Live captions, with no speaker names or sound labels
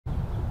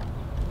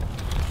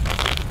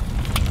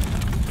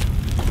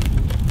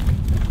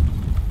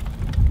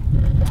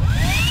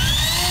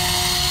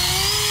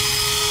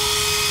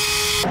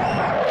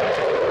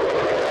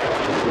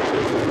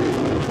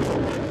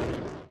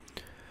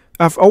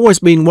I've always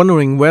been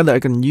wondering whether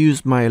I can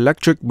use my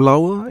electric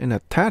blower and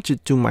attach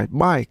it to my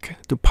bike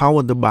to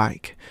power the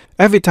bike.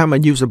 Every time I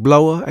use a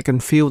blower, I can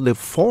feel the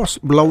force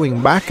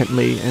blowing back at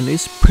me, and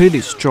it's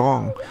pretty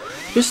strong.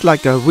 It's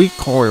like a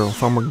recoil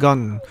from a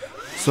gun,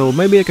 so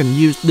maybe I can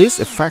use this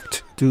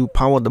effect to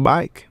power the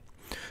bike.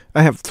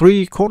 I have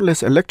 3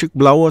 cordless electric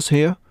blowers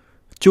here.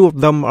 2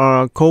 of them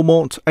are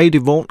Cobalt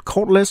 80-volt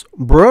cordless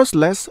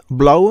brushless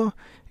blower,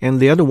 and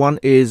the other one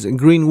is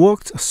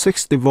Greenworks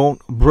 60-volt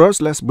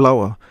brushless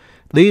blower.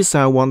 These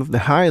are one of the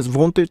highest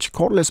voltage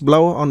cordless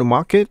blower on the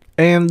market,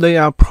 and they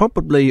are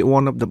probably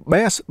one of the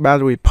best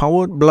battery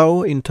powered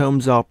blower in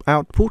terms of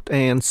output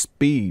and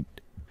speed.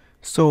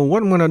 So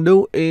what I'm gonna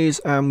do is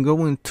I'm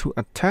going to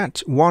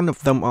attach one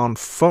of them on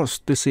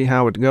first to see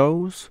how it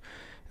goes,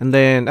 and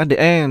then at the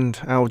end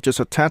I'll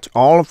just attach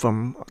all of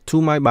them to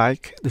my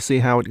bike to see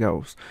how it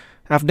goes.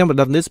 I've never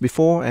done this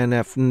before, and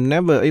I've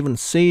never even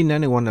seen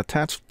anyone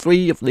attach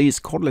 3 of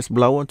these cordless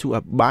blower to a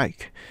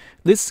bike.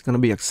 This is gonna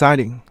be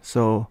exciting,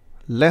 so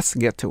let's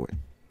get to it.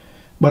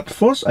 But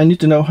first I need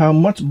to know how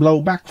much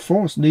blowback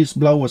force these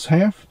blowers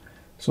have.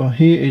 So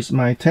here is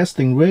my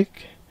testing rig.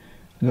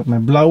 I got my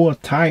blower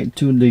tied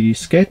to the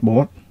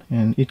skateboard,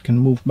 and it can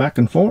move back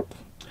and forth.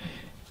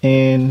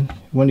 And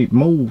when it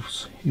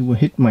moves, it will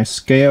hit my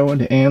scale at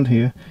the end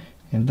here,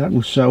 and that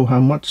will show how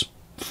much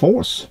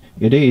force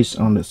it is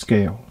on the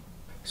scale.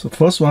 So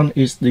first one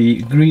is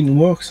the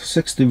Greenworks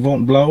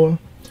 60-volt blower.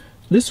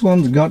 This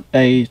one's got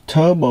a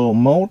turbo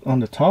mode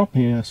on the top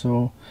here,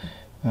 so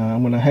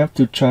I'm gonna have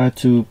to try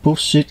to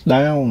push it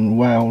down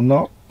while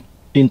not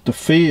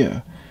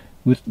interfere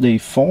with the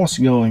force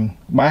going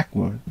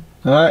backward.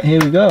 Alright,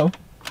 here we go.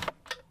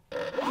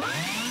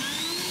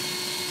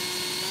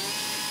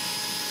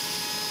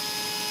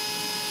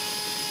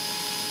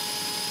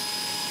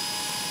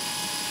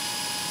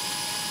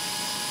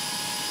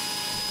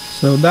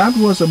 So that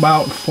was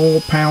about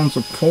 4 pounds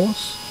of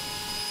force.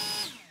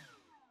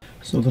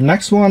 So the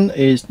next one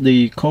is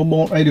the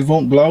Cobalt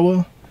 80-volt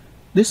blower.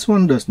 This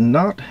one does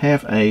not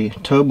have a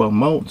turbo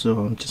mode, so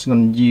I'm just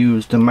going to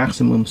use the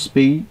maximum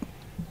speed.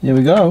 Here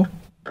we go.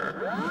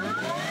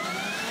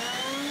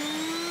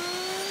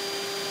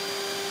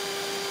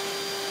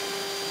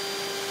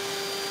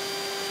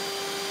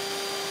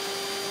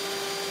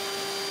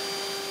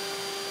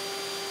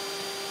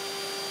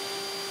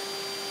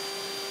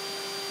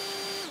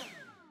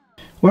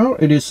 Well,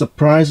 it is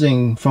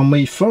surprising for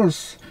me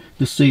first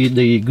to see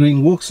the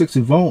Greenworks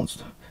 60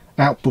 volts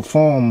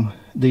outperform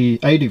the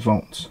 80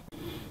 volts.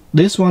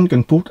 This one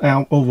can put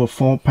out over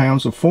 4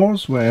 pounds of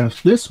force,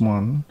 whereas this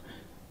one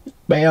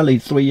barely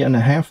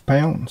 3.5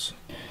 pounds.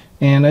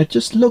 And I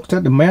just looked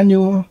at the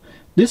manual.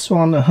 This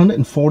one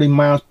 140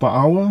 miles per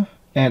hour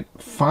at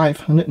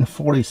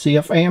 540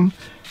 CFM,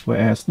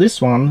 whereas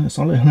this one is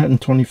only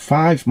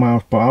 125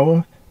 miles per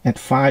hour at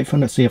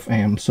 500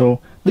 CFM.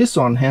 So this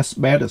one has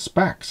better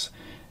specs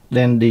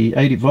than the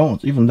 80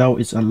 volts, even though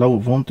it's a low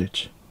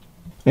voltage.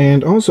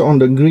 And also on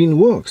the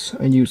Greenworks,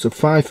 I use a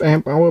 5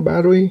 amp hour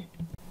battery,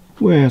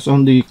 whereas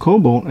on the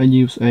Cobalt I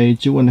use a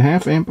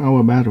 2.5 amp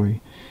hour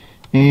battery.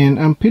 And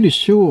I'm pretty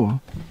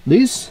sure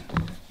this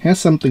has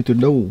something to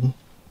do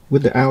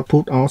with the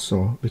output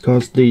also,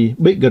 because the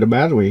bigger the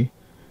battery,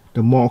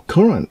 the more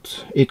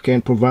current it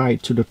can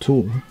provide to the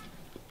tool.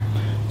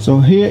 So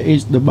here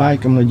is the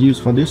bike I'm going to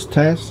use for this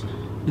test.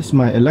 This is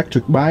my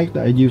electric bike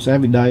that I use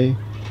every day.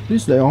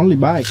 This is the only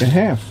bike I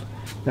have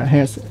that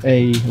has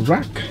a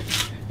rack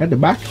at the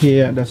back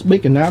here that's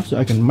big enough so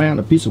I can mount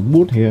a piece of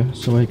wood here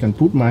so I can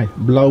put my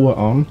blower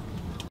on.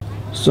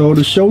 So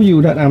to show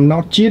you that I'm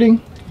not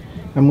cheating,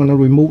 I'm going to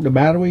remove the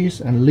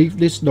batteries and leave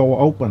this door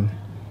open,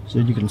 so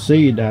you can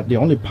see that the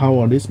only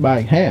power this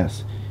bike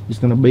has is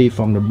going to be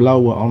from the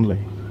blower only.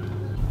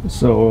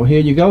 So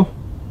here you go,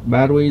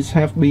 batteries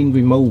have been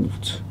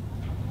removed.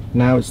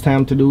 Now it's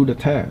time to do the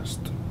test.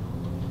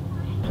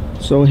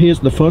 So here's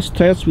the first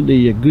test with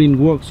the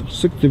Greenworks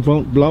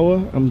 60-volt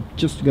blower. I'm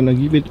just gonna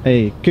give it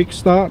a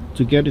kickstart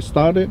to get it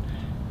started,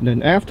 and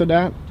then after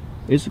that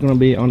it's gonna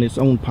be on its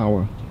own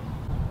power.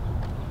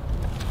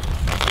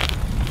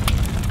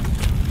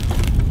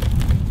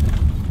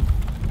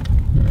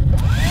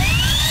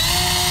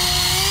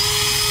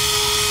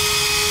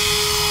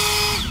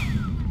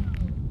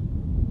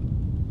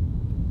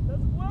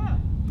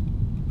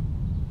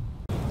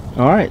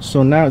 Alright,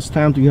 so now it's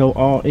time to go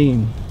all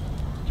in.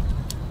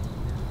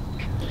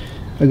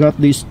 I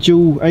got this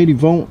 280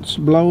 volts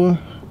blower,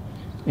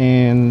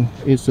 and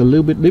it's a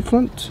little bit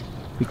different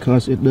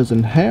because it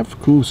doesn't have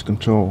cruise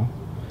control.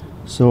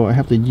 So I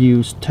have to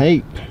use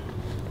tape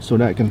so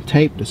that I can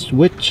tape the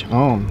switch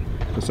on,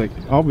 because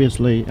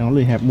obviously I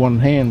only have one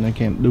hand, I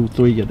can't do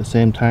 3 at the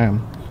same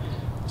time.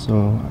 So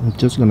I'm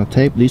just gonna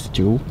tape these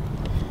 2,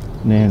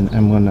 and then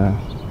I'm gonna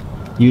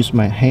use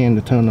my hand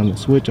to turn on the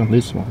switch on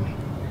this one.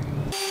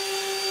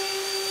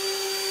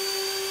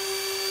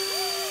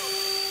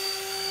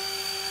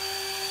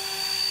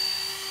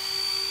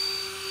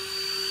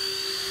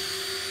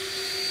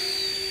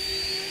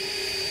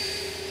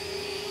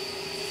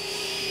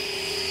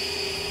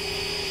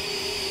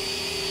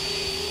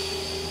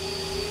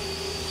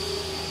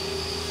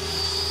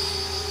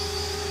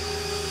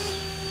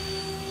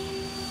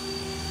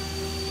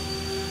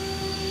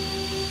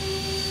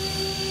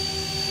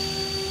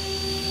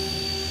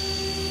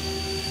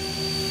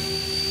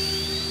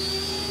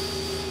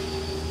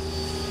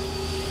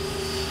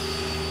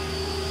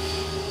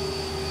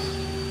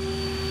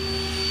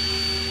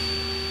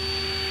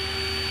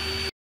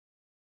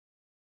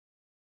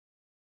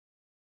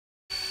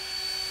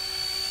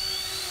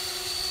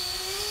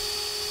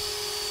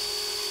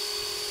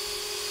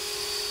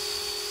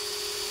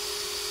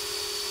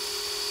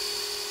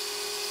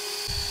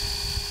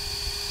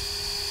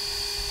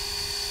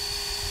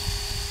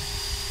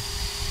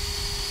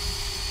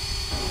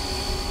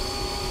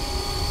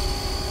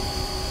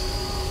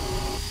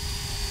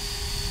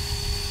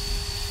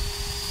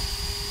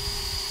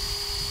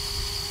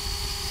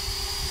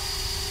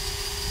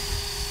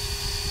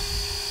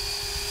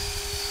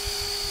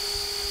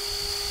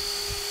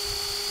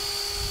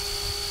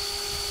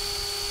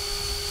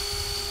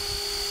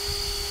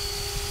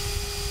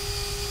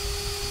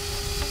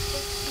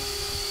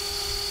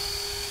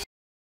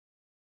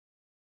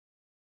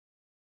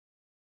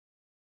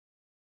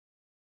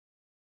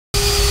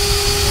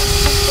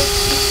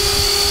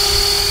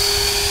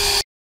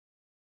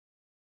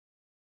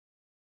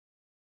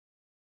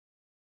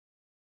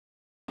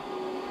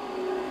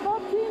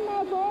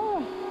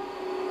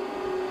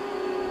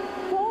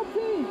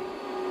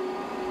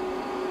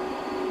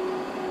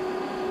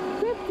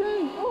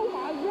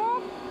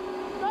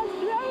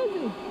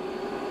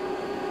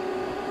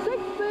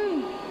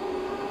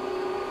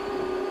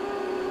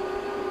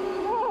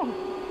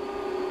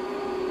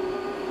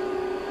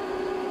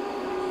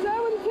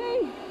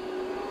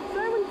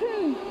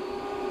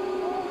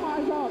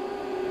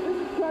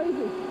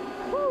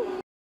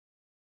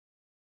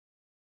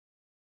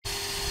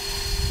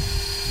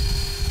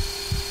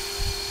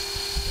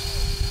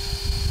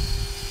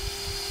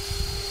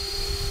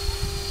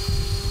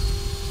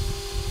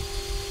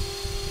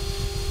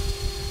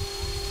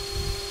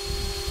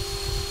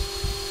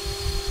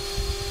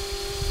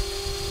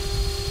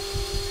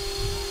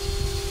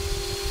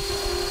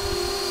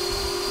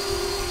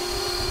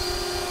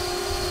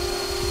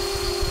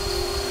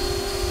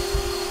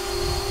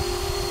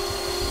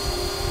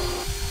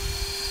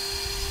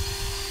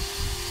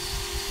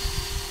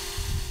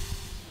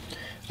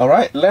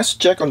 Alright, let's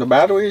check on the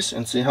batteries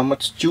and see how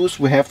much juice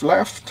we have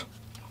left.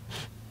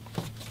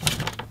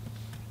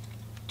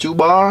 2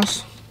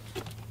 bars,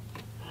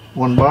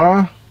 1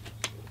 bar,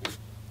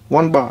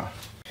 1 bar.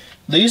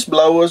 These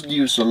blowers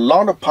use a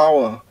lot of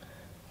power.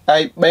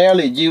 I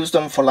barely use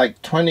them for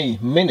like 20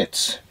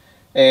 minutes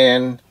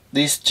and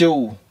these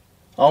two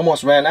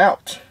almost ran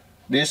out.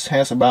 This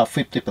has about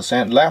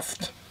 50%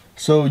 left.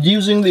 So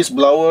using these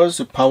blowers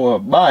to power a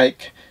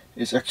bike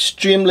is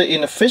extremely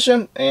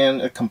inefficient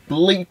and a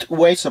complete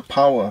waste of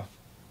power.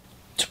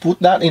 To put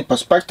that in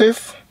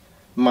perspective,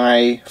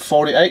 my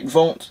 48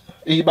 volt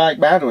e-bike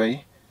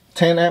battery,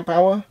 10 amp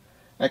hour,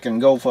 I can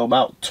go for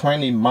about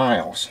 20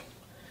 miles.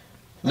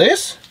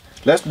 This,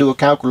 let's do a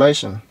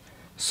calculation.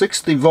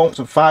 60 volts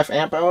of 5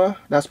 amp hour,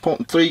 that's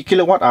 0.3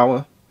 kilowatt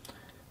hour.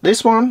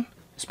 This one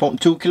is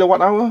 0.2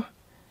 kilowatt hour.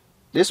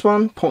 This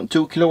one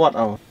 0.2 kilowatt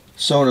hour.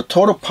 So the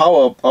total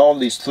power of all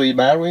these 3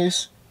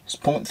 batteries is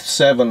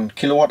 0.7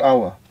 kilowatt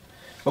hour.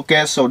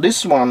 Okay, so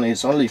this one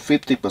is only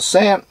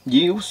 50%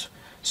 use.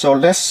 So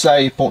let's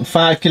say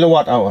 0.5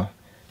 kilowatt hour,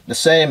 the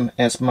same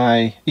as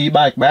my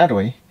e-bike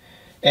battery.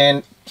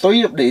 And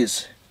 3 of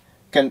these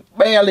can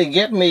barely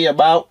get me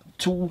about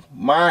 2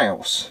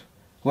 miles.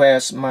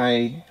 Whereas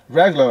my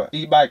regular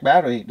e-bike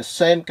battery, the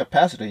same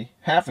capacity,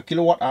 half a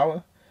kilowatt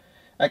hour,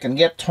 I can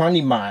get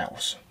 20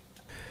 miles.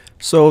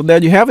 So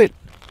there you have it.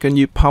 Can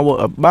you power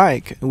a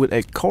bike with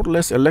a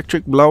cordless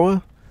electric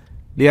blower?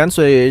 The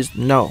answer is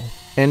no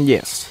and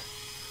yes.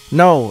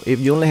 No, if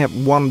you only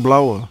have one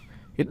blower.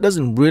 It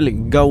doesn't really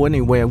go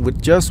anywhere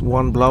with just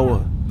one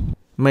blower.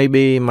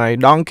 Maybe my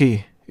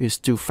donkey is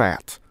too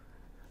fat.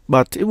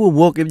 But it will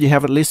work if you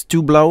have at least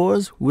 2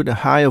 blowers with a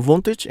higher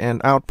voltage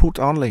and output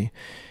only.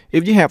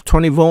 If you have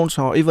 20 volts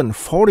or even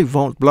 40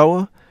 volt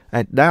blower,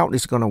 I doubt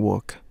it's gonna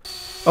work.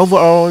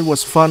 Overall, it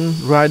was fun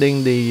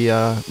riding the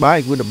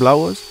bike with the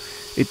blowers.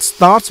 It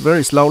starts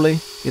very slowly,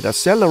 it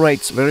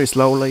accelerates very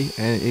slowly,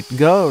 and it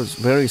goes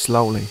very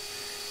slowly.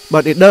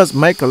 But it does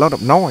make a lot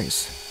of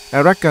noise.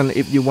 I reckon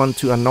if you want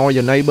to annoy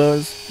your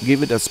neighbors,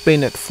 give it a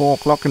spin at 4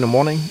 o'clock in the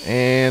morning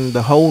and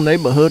the whole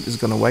neighborhood is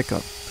gonna wake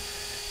up.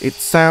 It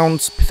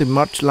sounds pretty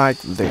much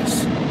like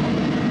this.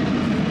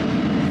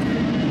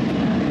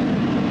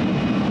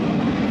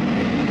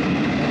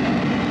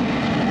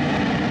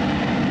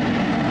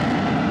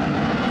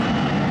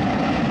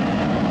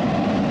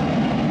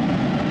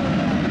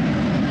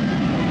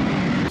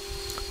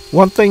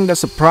 One thing that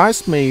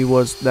surprised me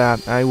was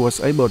that I was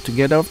able to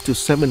get up to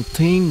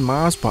 17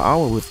 miles per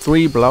hour with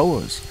 3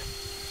 blowers,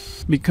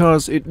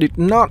 because it did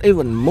not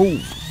even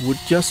move with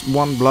just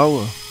one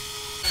blower.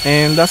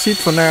 And that's it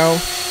for now.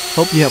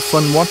 Hope you have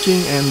fun watching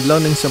and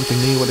learning something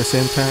new at the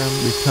same time,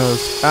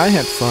 because I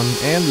had fun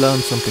and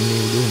learned something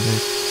new doing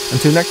this.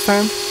 Until next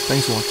time,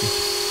 thanks for watching.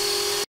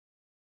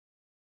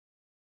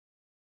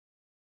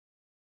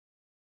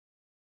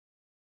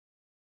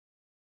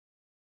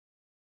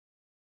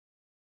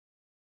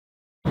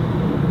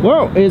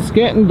 Well, it's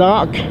getting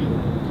dark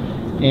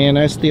and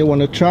I still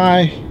want to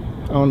try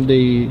on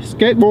the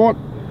skateboard.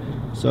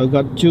 So I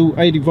got 2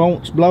 80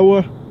 volts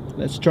blower.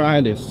 Let's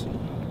try this.